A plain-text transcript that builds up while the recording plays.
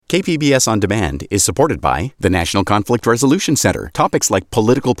KPBS On Demand is supported by the National Conflict Resolution Center. Topics like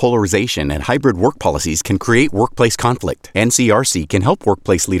political polarization and hybrid work policies can create workplace conflict. NCRC can help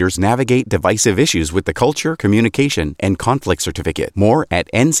workplace leaders navigate divisive issues with the Culture, Communication, and Conflict Certificate. More at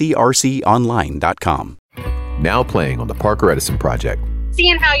ncrconline.com. Now playing on the Parker Edison Project.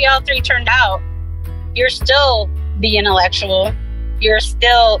 Seeing how y'all three turned out, you're still the intellectual. You're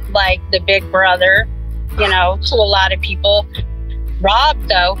still like the big brother, to a lot of people. Rob,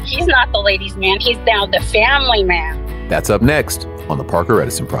 though, he's not the ladies' man. He's now the family man. That's up next on the Parker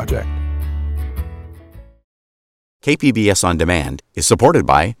Edison Project. KPBS On Demand is supported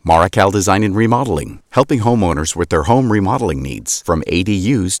by Marrokal Design and Remodeling, helping homeowners with their home remodeling needs. From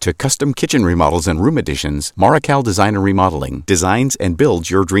ADUs to custom kitchen remodels and room additions, Marrokal Design and Remodeling designs and builds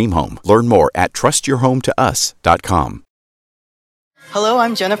your dream home. Learn more at trustyourhometous.com. Hello,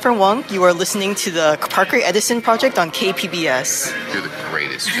 I'm Jennifer Wong. You are listening to the Parker Edison Project on KPBS. You're the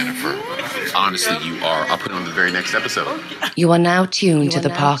greatest, Jennifer. Honestly, you are. I'll put it on the very next episode. You are now tuned to the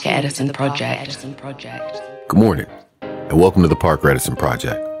Parker Edison Project. Good morning, and welcome to the Parker Edison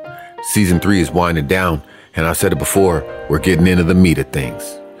Project. Season 3 is winding down, and I said it before, we're getting into the meat of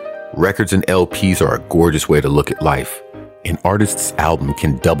things. Records and LPs are a gorgeous way to look at life. An artist's album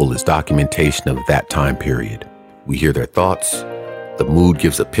can double as documentation of that time period. We hear their thoughts. The mood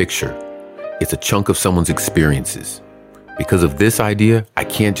gives a picture. It's a chunk of someone's experiences. Because of this idea, I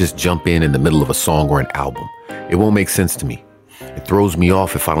can't just jump in the middle of a song or an album. It won't make sense to me. It throws me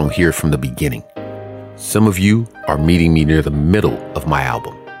off if I don't hear it from the beginning. Some of you are meeting me near the middle of my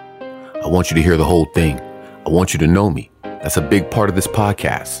album. I want you to hear the whole thing. I want you to know me. That's a big part of this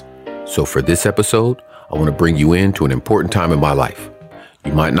podcast. So for this episode, I want to bring you into an important time in my life.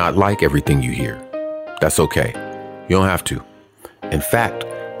 You might not like everything you hear. That's okay. You don't have to. In fact,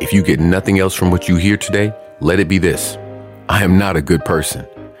 if you get nothing else from what you hear today, let it be this. I am not a good person.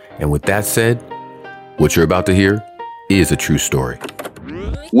 And with that said, what you're about to hear is a true story.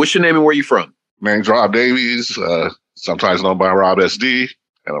 What's your name and where you from? Name's Rob Davies, sometimes known by Rob SD,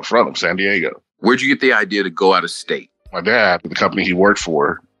 and I'm from San Diego. Where'd you get the idea to go out of state? My dad, the company he worked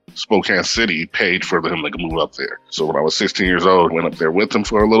for, Spokane City, paid for him to move up there. So when I was 16 years old, I went up there with him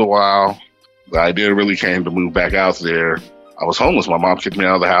for a little while. The idea really came to move back out there. I was homeless. My mom kicked me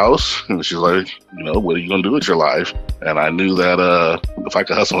out of the house, and she's like, what are you going to do with your life? And I knew that if I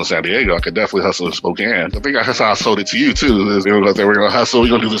could hustle in San Diego, I could definitely hustle in Spokane. I think that's how I sold it to you, too. We're going to hustle. We're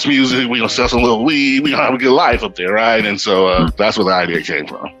going to do this music. We're going to sell some little weed. We're going to have a good life up there, right? And so that's where the idea came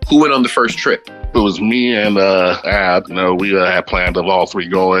from. Who went on the first trip? It was me and Ab. We had planned of all three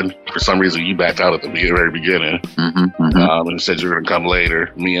going. For some reason, you backed out at the very beginning. And said you were going to come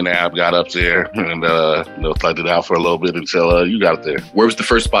later. Me and Ab got up there and plugged it out for a little bit until you got there. Where was the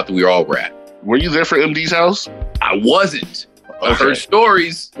first spot that we all were at? Were you there for MD's house? I wasn't. I heard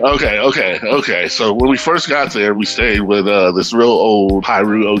stories. Okay. So when we first got there, we stayed with this real old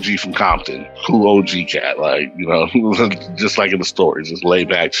Pyru OG from Compton. Cool OG cat, just like in the stories, just laid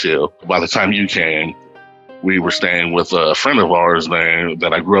back, chill. By the time you came, we were staying with a friend of ours, man,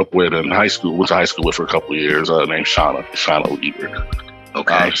 that I grew up with in high school, went to high school with for a couple of years, named Shauna Weaver.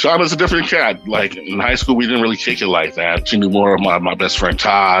 Okay. Shauna's a different cat. Like in high school, we didn't really kick it like that. She knew more of my best friend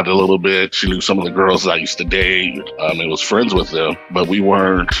Todd a little bit. She knew some of the girls that I used to date and was friends with them, but we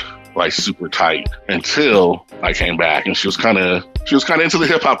weren't like super tight until I came back. And she was kind of into the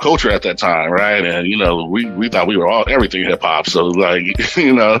hip hop culture at that time, right? And we thought we were all everything hip hop. So we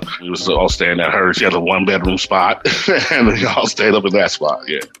was all staying at her. She had a 1-bedroom spot, and we all stayed up in that spot.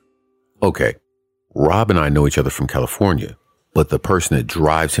 Yeah. Okay, Rob and I know each other from California. But the person that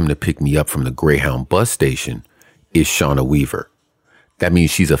drives him to pick me up from the Greyhound bus station is Shauna Weaver. That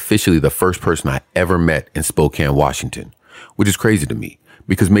means she's officially the first person I ever met in Spokane, Washington, which is crazy to me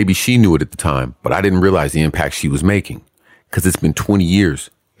because maybe she knew it at the time, but I didn't realize the impact she was making because it's been 20 years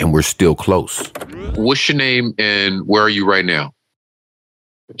and we're still close. What's your name and where are you right now?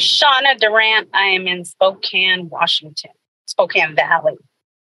 Shauna Durant. I am in Spokane, Washington, Spokane Valley.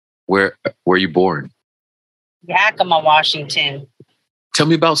 Where were you born? Yakima, Washington. Tell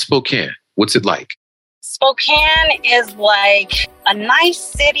me about Spokane. What's it like? Spokane is like a nice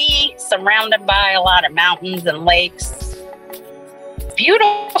city surrounded by a lot of mountains and lakes.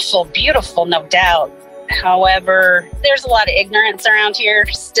 Beautiful, beautiful, no doubt. However, there's a lot of ignorance around here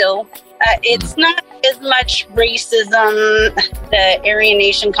still. It's not as much racism. The Aryan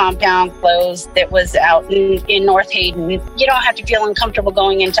Nation compound closed that was out in North Hayden. You don't have to feel uncomfortable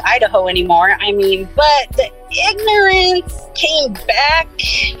going into Idaho anymore. But the ignorance came back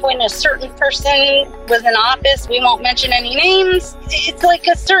when a certain person was in office. We won't mention any names. It's like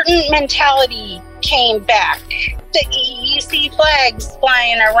a certain mentality came back. You see flags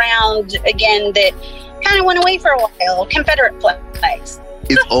flying around again that kind of went away for a while, Confederate flags.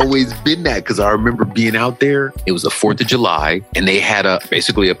 It's always been that, because I remember being out there. It was the 4th of July, and they had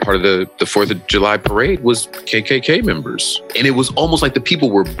basically a part of the 4th of July parade was KKK members. And it was almost like the people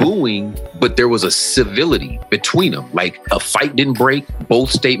were booing, but there was a civility between them. Like a fight didn't break.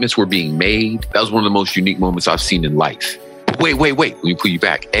 Both statements were being made. That was one of the most unique moments I've seen in life. Wait. Let me pull you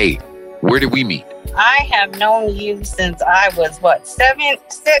back. Hey, where did we meet? I have known you since I was,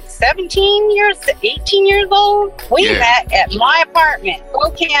 18 years old? We met at my apartment,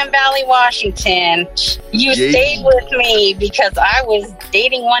 Spokane Valley, Washington. You stayed with me because I was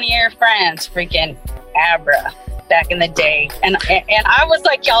dating one of your friends, freaking Abra, back in the day. And I was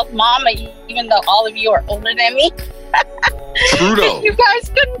like y'all's mama, even though all of you are older than me. Trudeau. You guys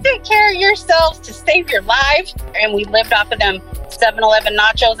couldn't take care of yourselves to save your lives. And we lived off of them 7-Eleven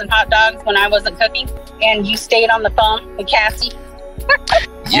nachos and hot dogs when I wasn't cooking. And you stayed on the phone with Cassie.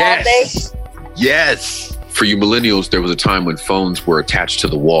 Yes. Yes. For you millennials, there was a time when phones were attached to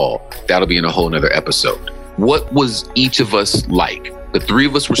the wall. That'll be in a whole nother episode. What was each of us like? The three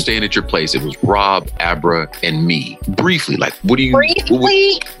of us were staying at your place. It was Rob, Abra, and me. Briefly,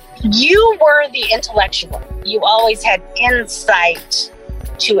 you were the intellectual. You always had insight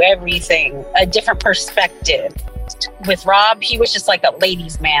to everything, a different perspective. With Rob, he was just like a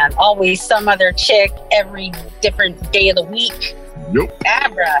ladies' man. Always some other chick every different day of the week. Nope.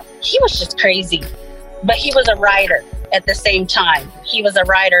 Abra, he was just crazy. But he was a writer at the same time. He was a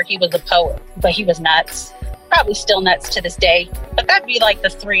writer, he was a poet, but he was nuts. Probably still nuts to this day. But that'd be like the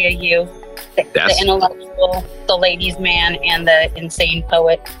three of you. The intellectual, the ladies' man, and the insane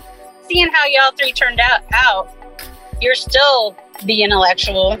poet. Seeing how y'all three turned out, you're still the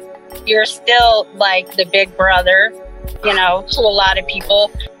intellectual. You're still like the big brother, to a lot of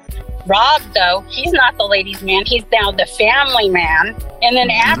people. Rob, though, he's not the ladies' man. He's now the family man. And then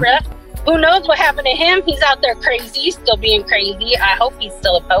Abra, who knows what happened to him? He's out there crazy, still being crazy. I hope he's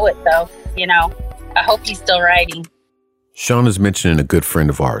still a poet, though. I hope he's still writing. Sean is mentioning a good friend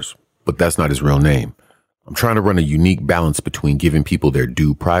of ours, but that's not his real name. I'm trying to run a unique balance between giving people their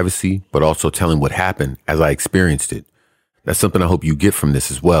due privacy, but also telling what happened as I experienced it. That's something I hope you get from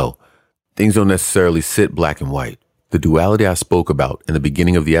this as well. Things don't necessarily sit black and white. The duality I spoke about in the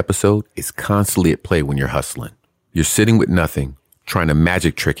beginning of the episode is constantly at play when you're hustling. You're sitting with nothing, trying to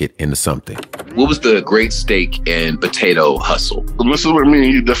magic trick it into something. What was the great steak and potato hustle? This is where me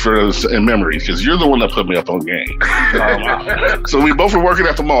and you differ in memory, because you're the one that put me up on game. So we both were working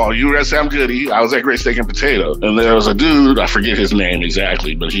at the mall. You were at Sam Goody. I was at Great Steak and Potato. And there was a dude, I forget his name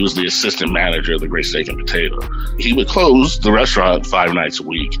exactly, but he was the assistant manager of the Great Steak and Potato. He would close the restaurant 5 nights a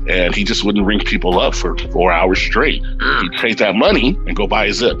week, and he just wouldn't ring people up for 4 hours straight. He'd take that money and go buy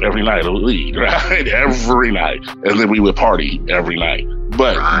a zip every night of the week, right? Every night. And then we would party every night.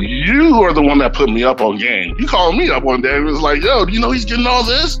 But you are the one that put me up on game. You called me up one day and was like, yo, do you know he's getting all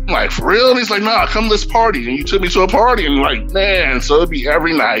this? I'm like, for real? And he's like, nah, come to this party. And you took me to a party and I'm like, man. So it'd be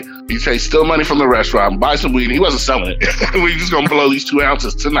every night. He'd take still money from the restaurant, buy some weed, and he wasn't selling it. We just gonna blow these 2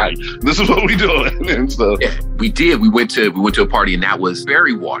 ounces tonight. This is what we doing. And so we did. We went to a party, and that was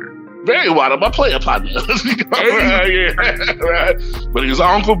Berry Water. Barry Water, my player partner. Right. But he was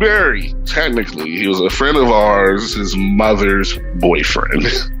Uncle Barry. Technically, he was a friend of ours, his mother's boyfriend.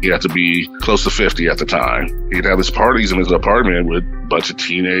 He had to be close to 50 at the time. He'd have his parties in his apartment with a bunch of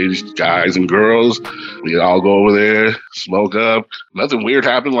teenage guys and girls. We'd all go over there, smoke up. Nothing weird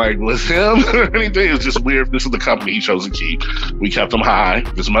happened like with him or anything. It was just weird. This is the company he chose to keep. We kept him high.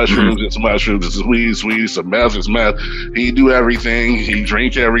 It's mushrooms, it's mushrooms. It's weed, some meth, it's meth. He'd do everything. He'd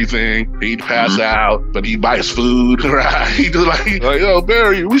drink everything. He'd pass out, but he'd buy his food, right? He'd do like, yo,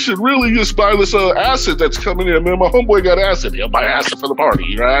 Barry, we should really just buy this acid that's coming in. Man, my homeboy got acid. He'll buy acid for the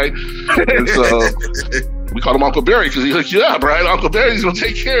party, right? And so we called him Uncle Barry because he hooked you up, right? Uncle Barry's going to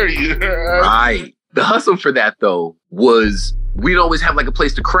take care of you. Right. The hustle for that, though, was we'd always have like a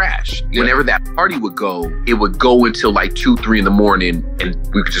place to crash. Yeah. Whenever that party would go, it would go until like 2, 3 in the morning, and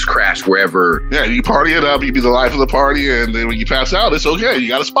we could just crash wherever. Yeah, you party it up, you be the life of the party, and then when you pass out, it's okay. You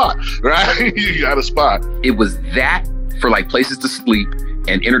got a spot, right? You got a spot. It was that for like places to sleep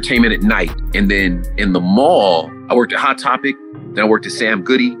and entertainment at night. And then in the mall, I worked at Hot Topic, then I worked at Sam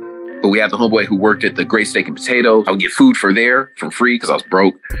Goody. But we had the homeboy who worked at the Great Steak and Potato. I would get food for free because I was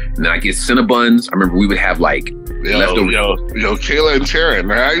broke. And then I get Cinnabons. I remember we would have like leftover. Yo, Kayla and Taryn,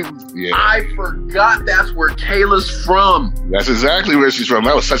 right? Yeah. I forgot that's where Kayla's from. That's exactly where she's from.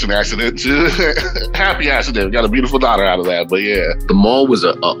 That was such an accident, too. Happy accident. Got a beautiful daughter out of that, but yeah. The mall was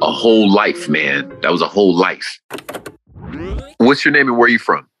a whole life, man. That was a whole life. What's your name and where are you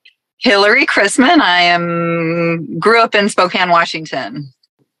from? Hillary Chrisman. Grew up in Spokane, Washington.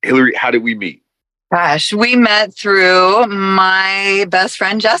 Hillary, how did we meet? Gosh, we met through my best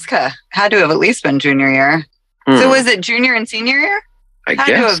friend, Jessica. Had to have at least been junior year. So was it junior and senior year? I Had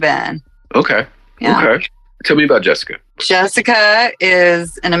guess. to have been. Okay. Yeah. Okay. Tell me about Jessica. Jessica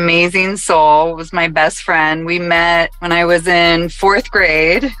is an amazing soul, was my best friend. We met when I was in 4th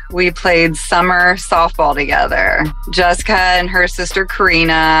grade. We played summer softball together. Jessica and her sister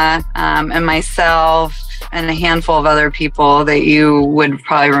Karina and myself and a handful of other people that you would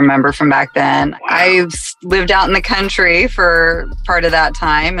probably remember from back then. Wow. I lived out in the country for part of that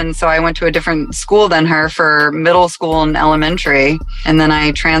time. And so I went to a different school than her for middle school and elementary. And then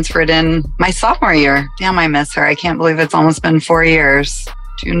I transferred in my sophomore year. Damn, I miss her. I can't believe it's almost been 4 years.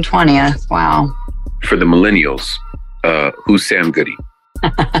 June 20th. Wow. For the millennials, who's Sam Goody?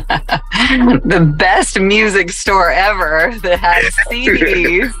 The best music store ever that has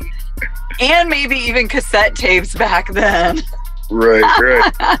CDs. And maybe even cassette tapes back then. Right.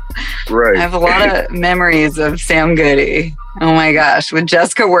 I have a lot of memories of Sam Goody. Oh my gosh, with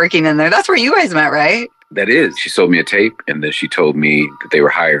Jessica working in there. That's where you guys met, right? That is. She sold me a tape, and then she told me that they were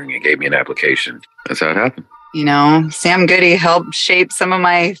hiring and gave me an application. That's how it happened. You know, Sam Goody helped shape some of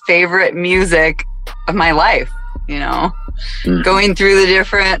my favorite music of my life, you know. Going through the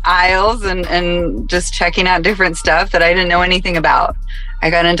different aisles and just checking out different stuff that I didn't know anything about. I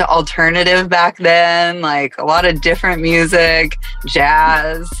got into alternative back then, like a lot of different music,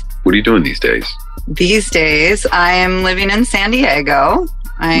 jazz. What are you doing these days? These days, I am living in San Diego.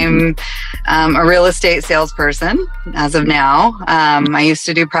 I'm a real estate salesperson as of now. I used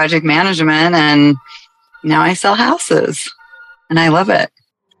to do project management, and now I sell houses, and I love it.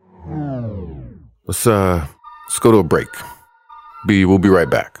 Let's go to a break. We'll be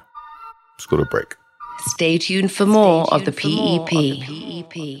right back. Let's go to a break. Stay tuned for more of the PEP.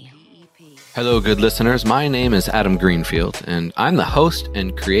 Hello, good listeners. My name is Adam Greenfield, and I'm the host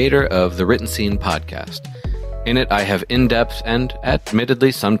and creator of the Written Scene podcast. In it, I have in-depth and,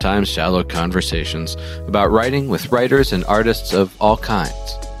 admittedly, sometimes shallow conversations about writing with writers and artists of all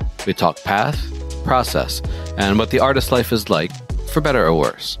kinds. We talk path, process, and what the artist life is like, for better or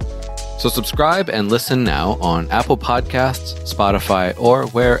worse. So subscribe and listen now on Apple Podcasts, Spotify, or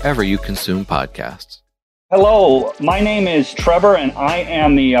wherever you consume podcasts. Hello, my name is Trevor, and I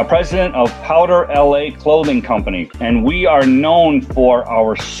am the president of Powder LA Clothing Company. And we are known for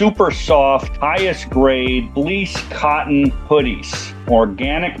our super soft, highest grade fleece cotton hoodies.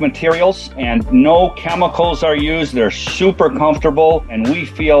 Organic materials and no chemicals are used. They're super comfortable, and we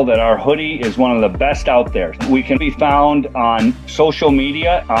feel that our hoodie is one of the best out there. We can be found on social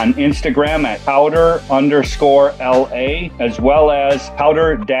media, on Instagram at powder_LA, as well as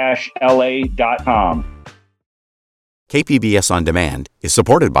powder-la.com. KPBS On Demand is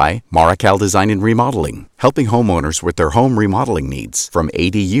supported by Maracal Design and Remodeling, helping homeowners with their home remodeling needs. From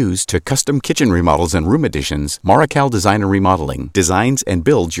ADUs to custom kitchen remodels and room additions, Maracal Design and Remodeling designs and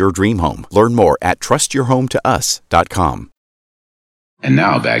builds your dream home. Learn more at trustyourhometous.com. And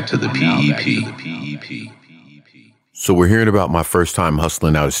now back to the PEP. So we're hearing about my first time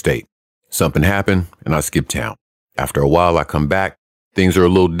hustling out of state. Something happened, and I skipped town. After a while, I come back. Things are a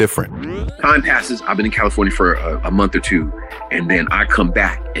little different. Time passes. I've been in California for a month or two, and then I come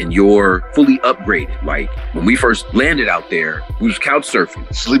back and you're fully upgraded. Like when we first landed out there, we was couch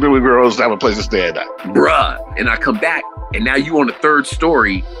surfing. Sleeping with girls, have a place to stay at night. Bruh. And I come back, and now you on the 3rd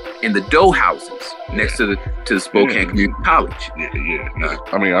story in the dough houses next to the Spokane Community College. Yeah.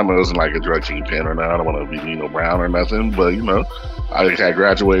 I mean, I wasn't like a drug kingpin or not. I don't want to be Nino Brown or nothing, but, I had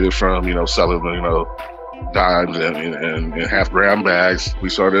graduated from, selling, dimes and half-gram bags. We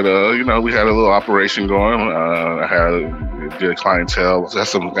started, we had a little operation going. I did a clientele. Had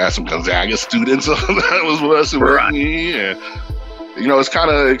some Gonzaga students that was with us me, and it's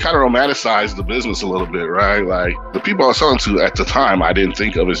kind of romanticized the business a little bit, right? Like the people I was selling to at the time, I didn't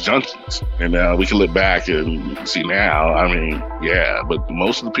think of as junkies, and we can look back and see now. I mean, yeah, but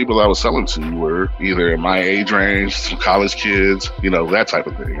most of the people I was selling to were either in my age range, some college kids, that type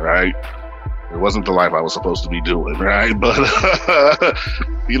of thing, right? It wasn't the life I was supposed to be doing, right? But,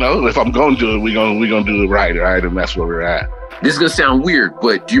 if I'm going to do it, we're gonna do it right? And that's where we're at. This is going to sound weird,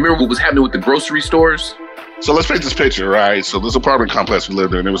 but do you remember what was happening with the grocery stores? So let's paint this picture, right? So this apartment complex we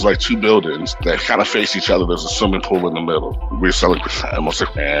lived in, it was like 2 buildings that kind of faced each other. There's a swimming pool in the middle. We were selling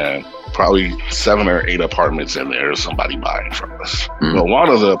and probably 7 or 8 apartments in there, somebody buying from us. Well, one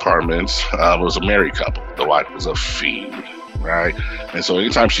of the apartments was a married couple. The wife was a fiend. Right. And so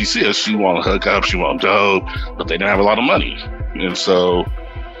anytime she sees us, she want to hook up, she want dope, but they didn't have a lot of money. And so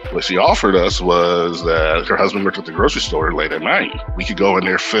What she offered us was that her husband worked at the grocery store late at night. We could go in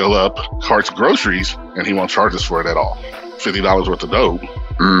there, fill up carts of groceries, and he won't charge us for it at all. $50 worth of dope.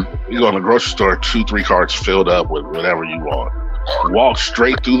 You go in the grocery store, 2-3 carts filled up with whatever you want. Walk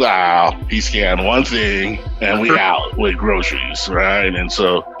straight through the aisle. He scanned one thing, and we out with groceries, right? And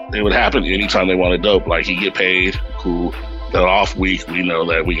so it would happen anytime they wanted dope. Like, he get paid, cool. The off week, we know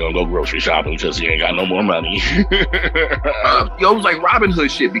that we gonna go grocery shopping because he ain't got no more money. It was like Robin Hood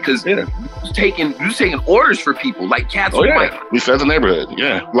shit because you was taking orders for people like cats. We fed the neighborhood,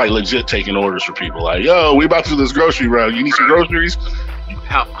 like legit taking orders for people. Like, yo, we about to do this grocery run. You need some groceries?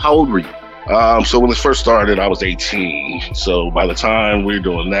 How old were you? So when this first started, I was 18. So by the time we were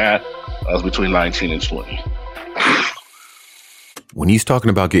doing that, I was between 19 and 20. When he's talking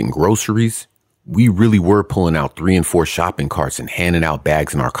about getting groceries, we really were pulling out 3 and 4 shopping carts and handing out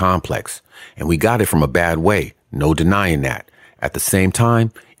bags in our complex. And we got it from a bad way. No denying that. At the same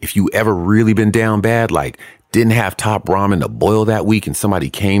time, if you ever really been down bad, like didn't have top ramen to boil that week and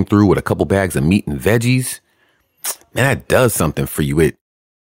somebody came through with a couple bags of meat and veggies, man, that does something for you.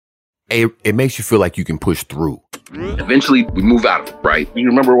 It makes you feel like you can push through. Eventually, we move out of it, right? You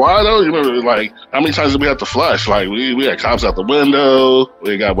remember why, though? You remember, like, how many times did we have to flush? Like, we had cops out the window.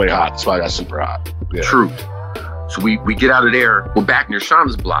 It got way hot. The spot got super hot. Yeah. True. So we get out of there. We're back near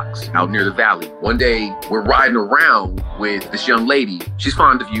Shauna's blocks, out near the valley. One day, we're riding around with this young lady. She's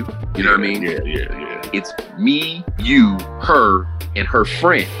fond of you. You know what I mean? Yeah. It's me, you, her, and her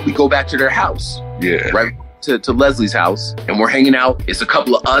friend. We go back to their house. Yeah. Right? To Leslie's house, and we're hanging out. It's a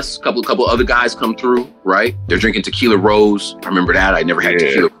couple of us, couple other guys come through, right? They're drinking tequila rose. I remember that. I never had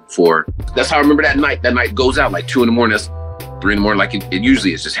tequila before. That's how I remember that night. That night goes out like 2 a.m. That's 3 a.m. Like it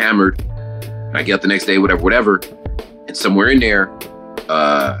usually is, just hammered. And I get up the next day, whatever. And somewhere in there,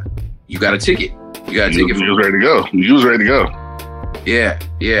 you got a ticket. You got a ticket. You was ready to go. You was ready to go. Yeah.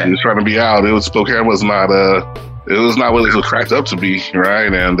 You was trying to be out. Spokane was not it was not what it was cracked up to be,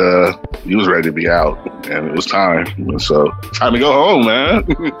 right? And he was ready to be out, and it was time. And so, time to go home, man.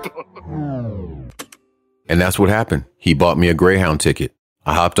 And that's what happened. He bought me a Greyhound ticket.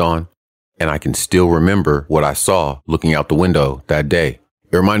 I hopped on, and I can still remember what I saw looking out the window that day.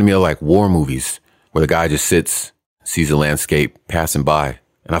 It reminded me of like war movies, where the guy just sits, sees a landscape passing by,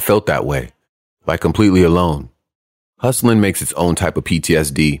 and I felt that way, like completely alone. Hustling makes its own type of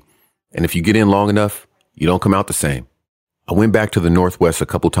PTSD, and if you get in long enough, you don't come out the same. I went back to the Northwest a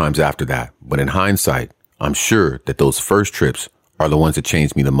couple times after that, but in hindsight, I'm sure that those first trips are the ones that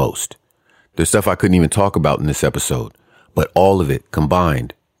changed me the most. There's stuff I couldn't even talk about in this episode, but all of it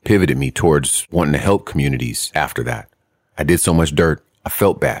combined pivoted me towards wanting to help communities after that. I did so much dirt, I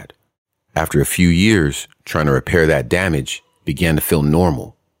felt bad. After a few years, trying to repair that damage began to feel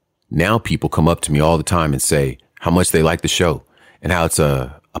normal. Now people come up to me all the time and say how much they like the show and how it's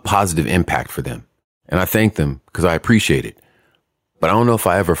a positive impact for them. And I thank them because I appreciate it. But I don't know if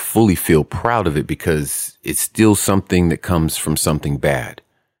I ever fully feel proud of it because it's still something that comes from something bad.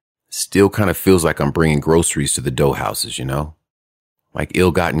 Still kind of feels like I'm bringing groceries to the dough houses, you know? Like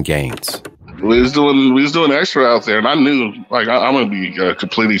ill-gotten gains. We was doing extra out there, and I knew, like, I'm going to be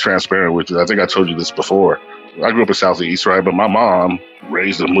completely transparent with you. I think I told you this before. I grew up in Southeast, right? But my mom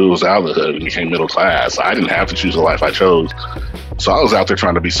raised and moves out of the hood and became middle class. I didn't have to choose the life I chose. So I was out there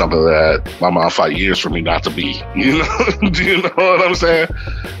trying to be something that my mom fought years for me not to be. You know? Do you know what I'm saying?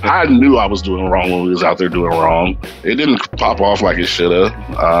 I knew I was doing wrong when we was out there doing wrong. It didn't pop off like it should have.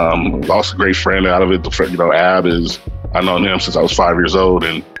 Lost a great friend out of it. Ab I've known him since I was 5 years old,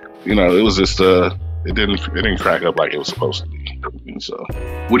 and it was just it didn't crack up like it was supposed to be. And so,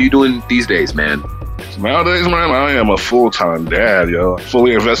 what are you doing these days, man? Nowadays, man, I am a full-time dad, yo.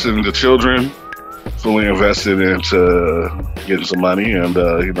 Fully invested into children, fully invested into getting some money, and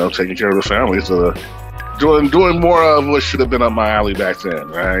taking care of the family. So, doing more of what should have been up my alley back then,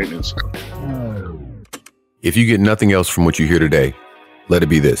 right? And so, if you get nothing else from what you hear today, let it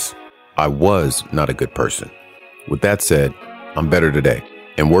be this: I was not a good person. With that said, I'm better today,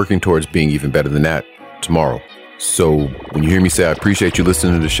 and working towards being even better than that tomorrow. So when you hear me say I appreciate you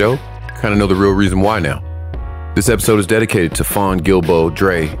listening to the show, kind of know the real reason why now. This episode is dedicated to Fawn, Gilbo,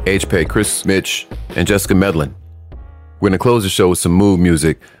 Dre, H-Pay, Chris, Mitch, and Jessica Medlin. We're going to close the show with some mood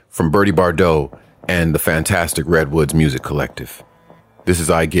music from Bertie Bardot and the fantastic Redwoods Music Collective. This is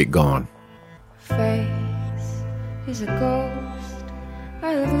I Get Gone. Face is a ghost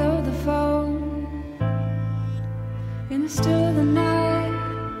by the glow of the phone. In the still of the night,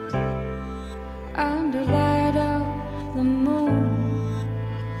 under light of the moon.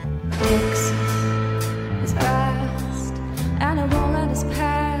 Texas is fast, and I won't let us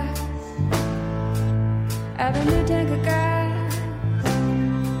pass. Avenue, take a gas,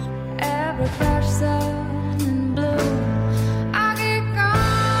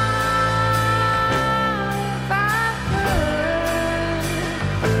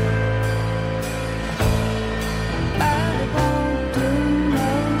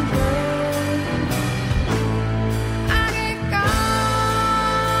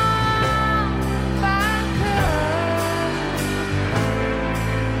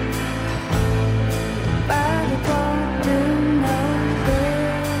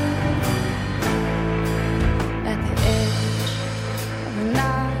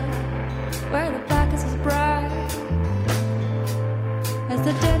 as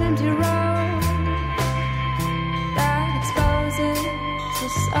the dead empty road that exposes the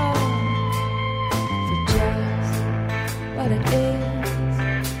soul for just what it is,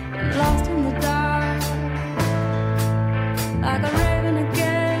 lost in the dark, like a raven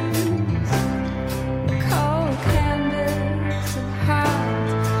against the cold canvas of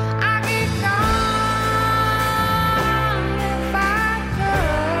hearts. I keep going if I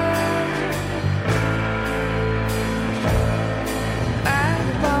could, but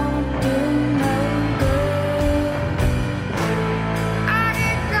it won't do no good. I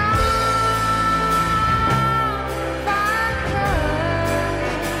keep going if I could,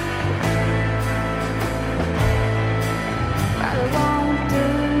 but it won't do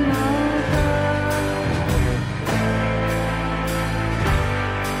no good.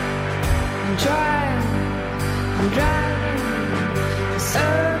 I'm driving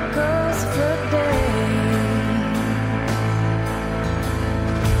circles for days.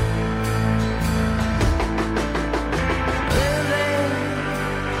 Living,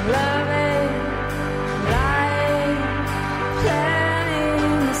 loving, lying,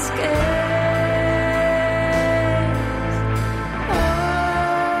 playing escapes.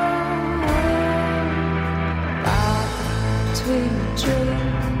 Oh, between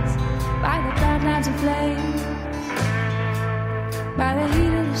trees, by the badlands and flames, by the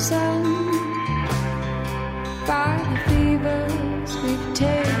heat of the sun, by the fevers we've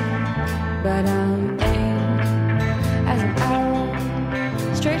tamed. But I'm aimed as an arrow,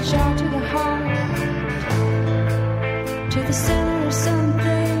 straight shot to the heart, to the center of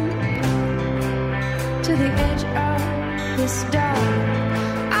something, to the edge of this dark.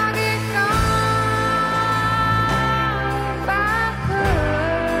 I get gone if I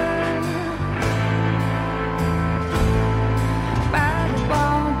could, but it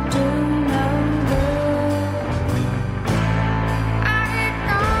won't do no good. I get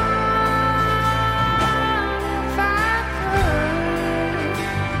gone if I could,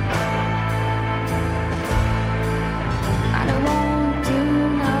 and it won't do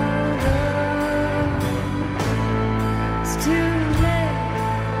no good. It's too late.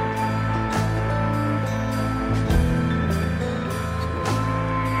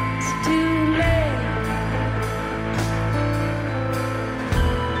 It's too late.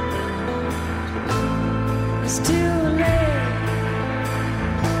 It's too late.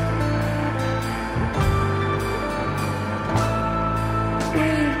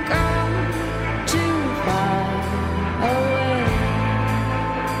 We've gone too far away.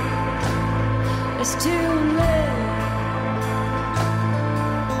 It's too late.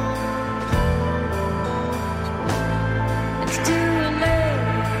 It's too late.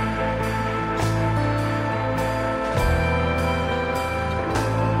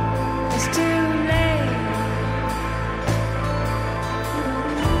 It's too late.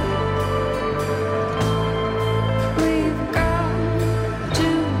 We've gone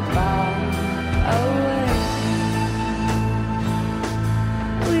too far away.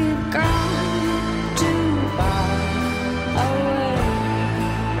 We've gone too far away.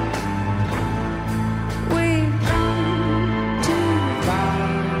 We've gone too far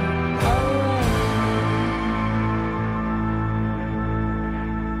away.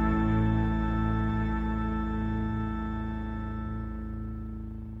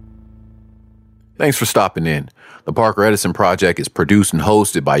 Thanks for stopping in. The Parker Edison Project is produced and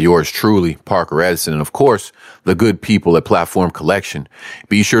hosted by yours truly, Parker Edison, and of course, the good people at Platform Collection.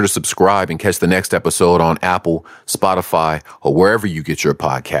 Be sure to subscribe and catch the next episode on Apple, Spotify, or wherever you get your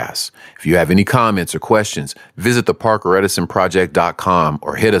podcasts. If you have any comments or questions, visit theparkeredisonproject.com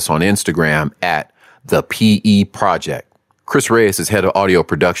or hit us on Instagram at the PE Project. Chris Reyes is head of audio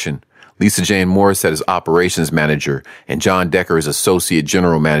production. Lisa Jane Morissette is operations manager, and John Decker is associate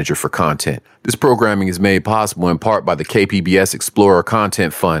general manager for content. This programming is made possible in part by the KPBS Explorer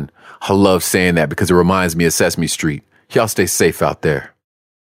Content Fund. I love saying that because it reminds me of Sesame Street. Y'all stay safe out there.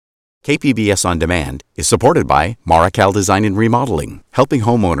 KPBS On Demand is supported by Maracal Design and Remodeling, helping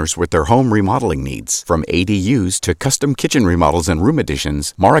homeowners with their home remodeling needs. From ADUs to custom kitchen remodels and room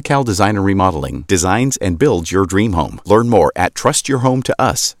additions, Maracal Design and Remodeling designs and builds your dream home. Learn more at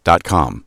trustyourhometous.com.